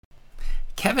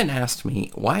Kevin asked me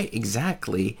why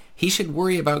exactly he should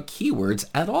worry about keywords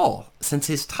at all, since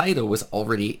his title was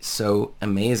already so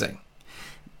amazing.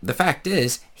 The fact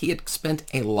is, he had spent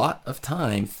a lot of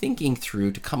time thinking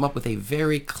through to come up with a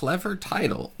very clever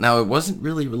title. Now, it wasn't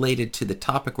really related to the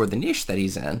topic or the niche that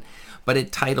he's in, but a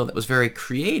title that was very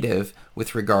creative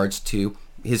with regards to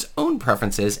his own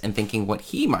preferences and thinking what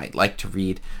he might like to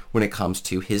read when it comes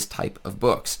to his type of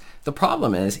books. The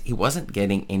problem is he wasn't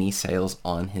getting any sales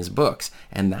on his books,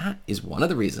 and that is one of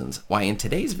the reasons why in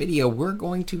today's video we're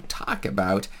going to talk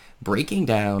about breaking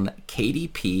down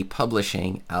KDP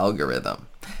publishing algorithm.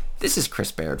 This is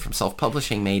Chris Baird from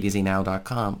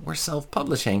selfpublishingmadeeasynow.com, where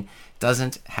self-publishing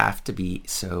doesn't have to be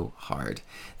so hard.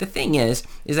 The thing is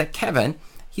that Kevin,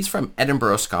 he's from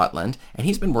Edinburgh, Scotland, and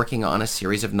he's been working on a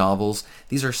series of novels.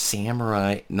 These are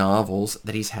samurai novels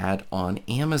that he's had on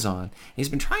Amazon. He's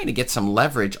been trying to get some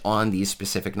leverage on these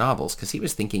specific novels because he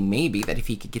was thinking maybe that if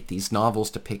he could get these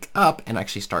novels to pick up and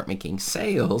actually start making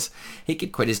sales, he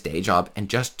could quit his day job and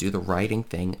just do the writing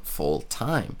thing full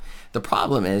time. The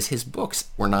problem is his books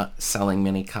were not selling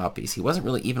many copies. He wasn't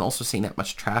really even also seeing that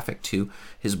much traffic to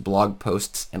his blog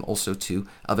posts and also to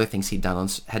other things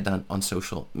had done on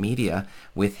social media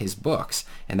with his books,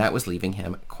 and that was leaving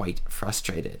him quite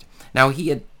frustrated. Now, he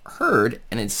had heard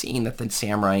and had seen that the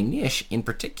samurai niche in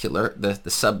particular,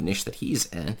 the sub niche that he's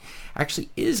in, actually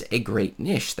is a great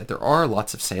niche, that there are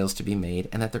lots of sales to be made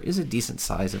and that there is a decent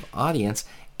size of audience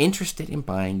interested in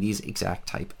buying these exact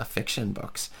type of fiction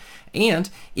books. And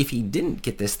if he didn't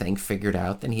get this thing figured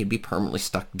out, then he'd be permanently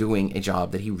stuck doing a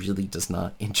job that he really does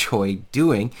not enjoy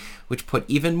doing, which put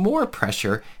even more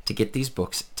pressure to get these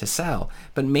books to sell.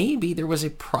 But maybe there was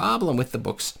a problem with the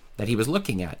books that he was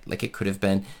looking at. Like it could have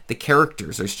been the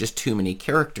characters. There's just too many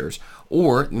characters.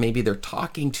 Or maybe they're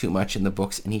talking too much in the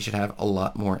books and he should have a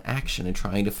lot more action and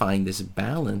trying to find this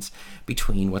balance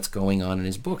between what's going on in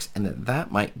his books, and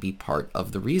that might be part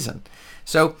of the reason.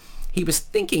 So he was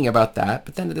thinking about that,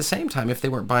 but then at the same time, if they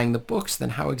weren't buying the books,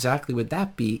 then how exactly would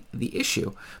that be the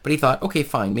issue? But he thought, okay,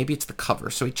 fine, maybe it's the cover.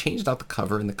 So he changed out the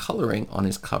cover and the coloring on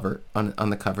his cover, on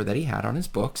the cover that he had on his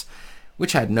books,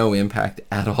 which had no impact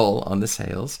at all on the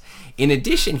sales. In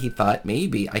addition, he thought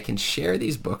maybe I can share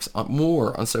these books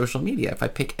more on social media. If I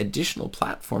pick additional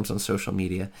platforms on social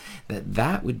media,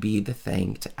 that would be the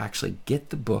thing to actually get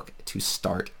the book to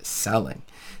start selling.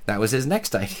 That was his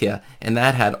next idea, and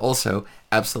that had also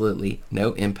absolutely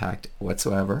no impact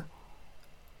whatsoever.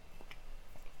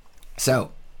 So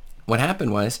what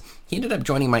happened was he ended up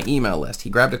joining my email list. He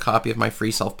grabbed a copy of my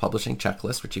free self-publishing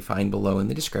checklist, which you find below in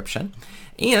the description.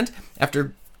 And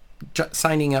after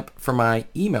signing up for my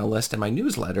email list and my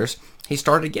newsletters, he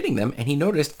started getting them, and he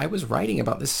noticed I was writing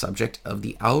about this subject of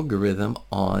the algorithm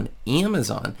on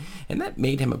Amazon, and that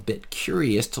made him a bit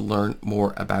curious to learn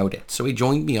more about it. So he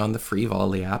joined me on the free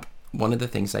Volley app. One of the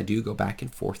things I do go back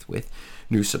and forth with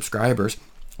new subscribers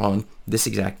on this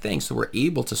exact thing, so we're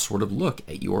able to sort of look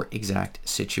at your exact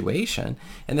situation.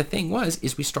 And the thing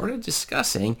is we started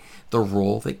discussing the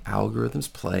role that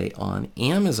algorithms play on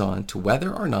Amazon to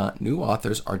whether or not new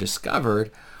authors are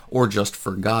discovered or just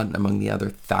forgotten among the other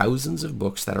thousands of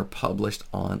books that are published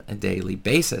on a daily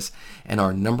basis. And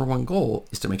our number one goal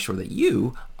is to make sure that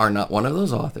you are not one of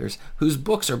those authors whose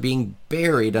books are being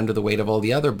buried under the weight of all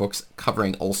the other books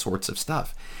covering all sorts of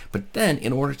stuff. But then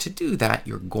in order to do that,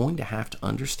 you're going to have to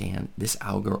understand this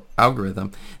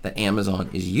algorithm that Amazon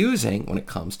is using when it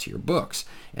comes to your books.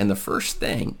 And the first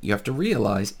thing you have to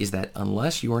realize is that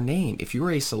unless your name, if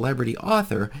you're a celebrity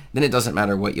author, then it doesn't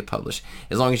matter what you publish.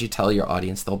 As long as you tell your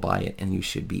audience, they'll buy it and you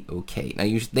should be okay.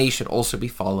 Now, they should also be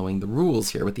following the rules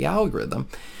here with the algorithm,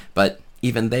 but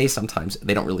even sometimes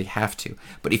they don't really have to.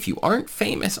 But if you aren't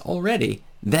famous already,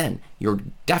 then you're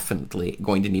definitely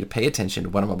going to need to pay attention to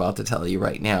what I'm about to tell you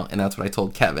right now. And that's what I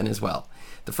told Kevin as well.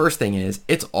 The first thing is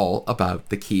it's all about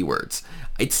the keywords.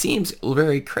 It seems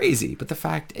very crazy, but the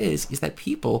fact is that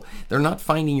people, they're not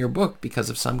finding your book because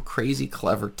of some crazy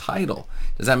clever title.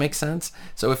 Does that make sense?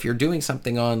 So if you're doing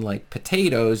something on like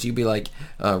potatoes, you'd be like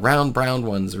round brown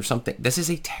ones or something. This is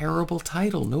a terrible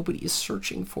title. Nobody is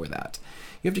searching for that.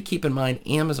 You have to keep in mind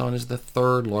Amazon is the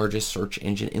third largest search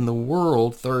engine in the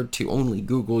world, third to only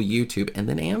Google, YouTube, and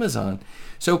then Amazon.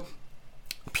 So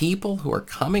people who are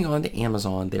coming onto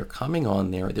Amazon, they're coming on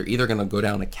there. They're either going to go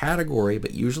down a category,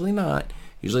 but usually not.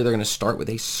 Usually they're going to start with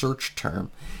a search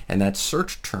term, and that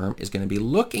search term is going to be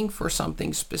looking for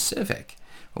something specific.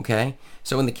 Okay,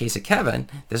 so in the case of Kevin,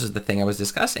 this is the thing I was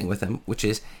discussing with him, which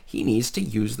is he needs to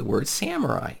use the word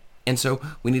samurai. And so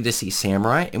we need to see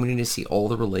samurai, and we need to see all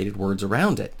the related words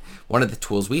around it. One of the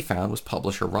tools we found was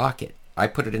Publisher Rocket. I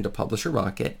put it into Publisher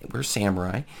Rocket, we're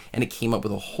Samurai, and it came up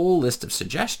with a whole list of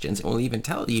suggestions, and will even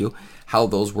tell you how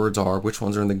those words are, which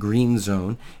ones are in the green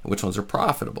zone, and which ones are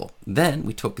profitable. Then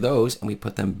we took those and we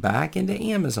put them back into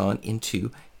Amazon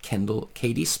into Kindle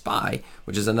KD Spy,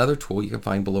 which is another tool you can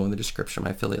find below in the description,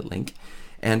 my affiliate link.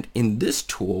 And in this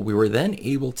tool, we were then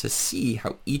able to see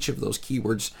how each of those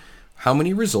keywords, how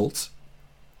many results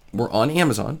were on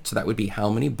Amazon. So that would be how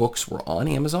many books were on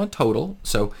Amazon total.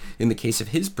 So in the case of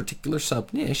his particular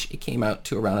sub niche, it came out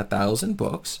to around 1,000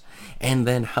 books. And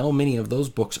then how many of those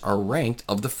books are ranked,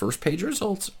 of the first page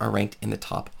results, are ranked in the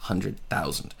top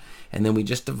 100,000. And then we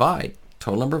just divide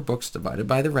total number of books divided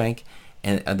by the rank,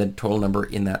 and the total number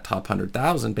in that top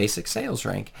 100,000 basic sales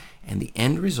rank. And the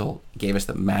end result gave us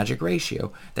the magic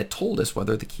ratio that told us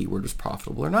whether the keyword was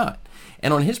profitable or not.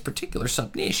 And on his particular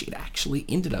sub-niche, it actually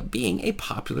ended up being a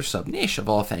popular sub-niche of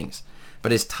all things.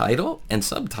 But his title and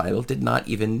subtitle did not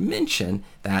even mention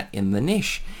that in the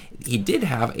niche. He did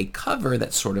have a cover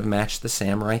that sort of matched the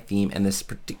samurai theme and this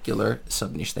particular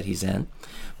sub-niche that he's in.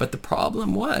 But the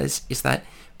problem is that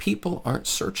people aren't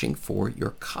searching for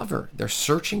your cover. They're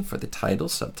searching for the title,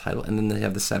 subtitle, and then they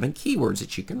have the 7 keywords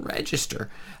that you can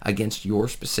register against your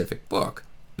specific book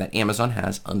that Amazon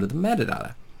has under the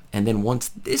metadata. And then once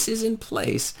this is in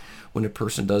place, when a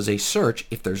person does a search,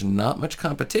 if there's not much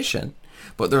competition,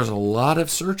 but there's a lot of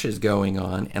searches going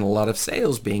on and a lot of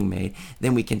sales being made,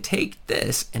 then we can take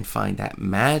this and find that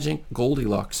magic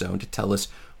Goldilocks zone to tell us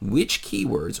which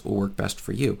keywords will work best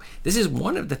for you. This is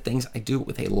one of the things I do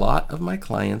with a lot of my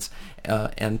clients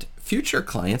and future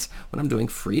clients when I'm doing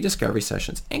free discovery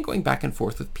sessions and going back and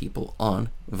forth with people on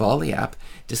Volley app,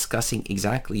 discussing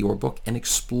exactly your book and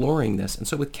exploring this. And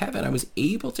so with Kevin, I was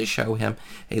able to show him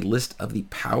a list of the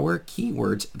power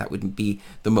keywords that would be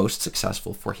the most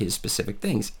successful for his specific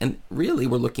things. And really,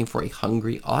 we're looking for a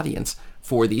hungry audience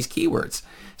for these keywords.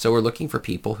 So we're looking for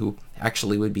people who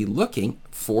actually would be looking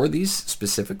for these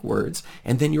specific words,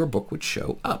 and then your book would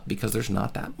show up because there's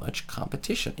not that much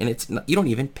competition. And it's not, you don't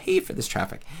even pay for this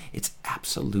traffic. It's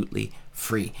absolutely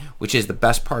free, which is the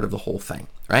best part of the whole thing,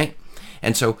 right?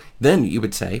 And so then you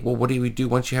would say, well, what do we do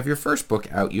once you have your first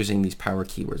book out using these power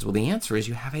keywords? Well, the answer is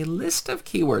you have a list of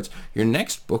keywords. Your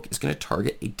next book is going to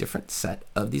target a different set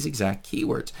of these exact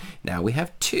keywords. Now we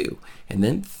have 2 and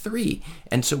then 3.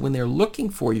 And so when they're looking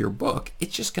for your book,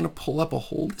 it's just going to pull up a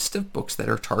whole list of books that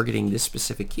are targeting this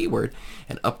specific keyword,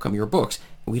 and up come your books.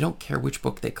 We don't care which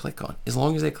book they click on, as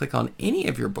long as they click on any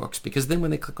of your books, because then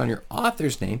when they click on your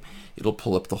author's name, it'll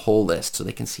pull up the whole list so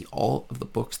they can see all of the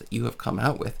books that you have come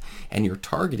out with, and you're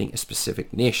targeting a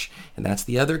specific niche. And that's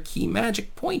the other key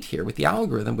magic point here with the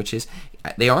algorithm, which is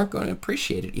they aren't going to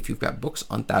appreciate it if you've got books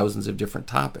on thousands of different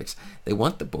topics. They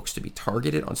want the books to be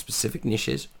targeted on specific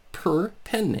niches per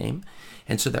pen name,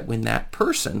 and so that when that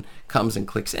person comes and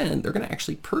clicks in, they're going to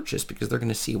actually purchase because they're going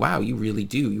to see, wow, you really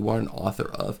do. You are an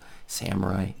author of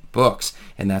samurai books,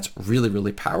 and that's really,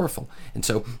 really powerful. And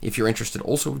so if you're interested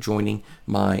also joining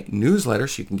my newsletter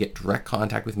so you can get direct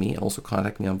contact with me and also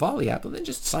contact me on Volley app, then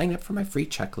just sign up for my free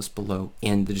checklist below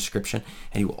in the description,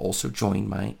 and you will also join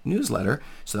my newsletter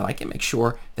so that I can make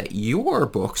sure that your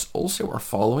books also are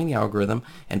following the algorithm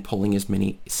and pulling as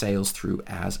many sales through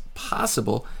as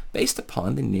possible based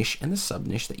upon the niche and the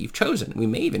sub-niche that you've chosen. We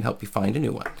may even help you find a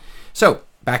new one. So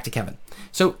back to Kevin.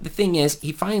 So the thing is,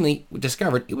 he finally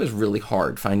discovered it was really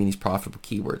hard finding these profitable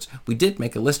keywords. We did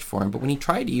make a list for him, but when he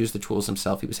tried to use the tools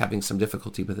himself, he was having some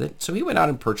difficulty with it. So he went out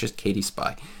and purchased KD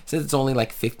Spy. Since it's only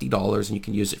like $50 and you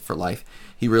can use it for life,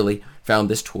 he really found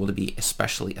this tool to be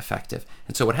especially effective.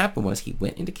 And so what happened was he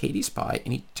went into KD Spy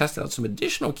and he tested out some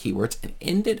additional keywords and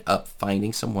ended up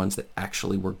finding some ones that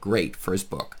actually were great for his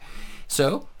book.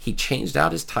 So he changed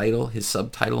out his title, his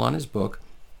subtitle on his book,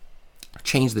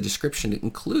 changed the description to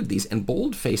include these and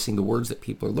bold-facing the words that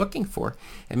people are looking for,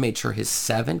 and made sure his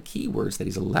 7 keywords that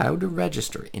he's allowed to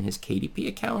register in his KDP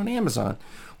account on Amazon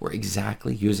were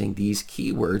exactly using these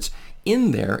keywords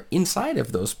in there inside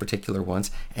of those particular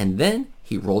ones. And then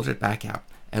he rolled it back out.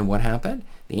 And what happened?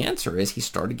 The answer is he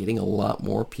started getting a lot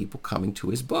more people coming to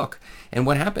his book. And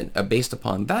what happened based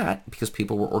upon that, because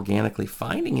people were organically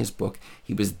finding his book,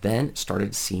 he was then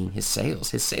started seeing his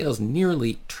sales. His sales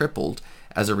nearly tripled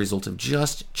as a result of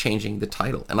just changing the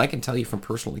title. And I can tell you from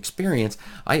personal experience,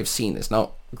 I have seen this.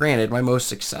 Now, granted, my most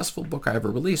successful book I ever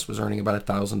released was earning about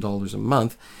 $1,000 a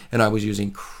month, and I was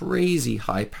using crazy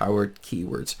high-powered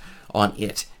keywords on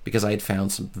it because I had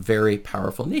found some very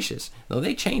powerful niches. Now,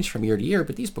 they change from year to year,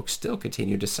 but these books still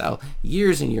continue to sell.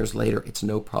 Years and years later, it's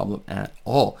no problem at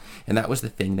all. And that was the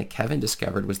thing that Kevin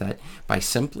discovered, was that by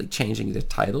simply changing the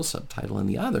title, subtitle, and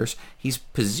the others, he's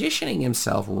positioning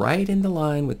himself right in the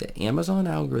line with the Amazon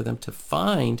algorithm to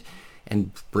find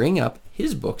and bring up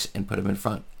his books and put them in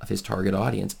front of his target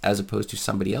audience as opposed to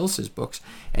somebody else's books.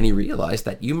 And he realized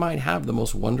that you might have the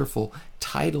most wonderful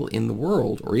title in the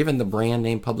world, or even the brand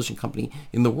name publishing company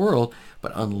in the world,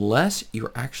 but unless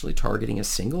you're actually targeting a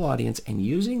single audience and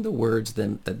using the words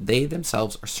that they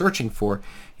themselves are searching for,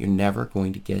 you're never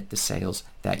going to get the sales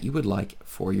that you would like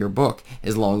for your book,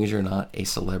 as long as you're not a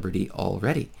celebrity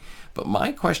already. But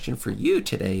my question for you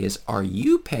today is, are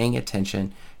you paying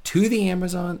attention to the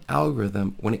Amazon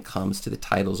algorithm when it comes to the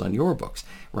titles on your books?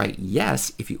 Write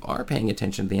yes if you are paying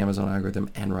attention to the Amazon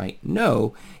algorithm, and write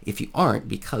no if you aren't,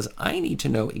 because I need to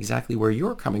know exactly where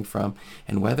you're coming from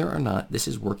and whether or not this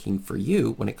is working for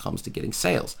you when it comes to getting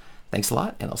sales. Thanks a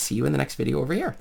lot, and I'll see you in the next video over here.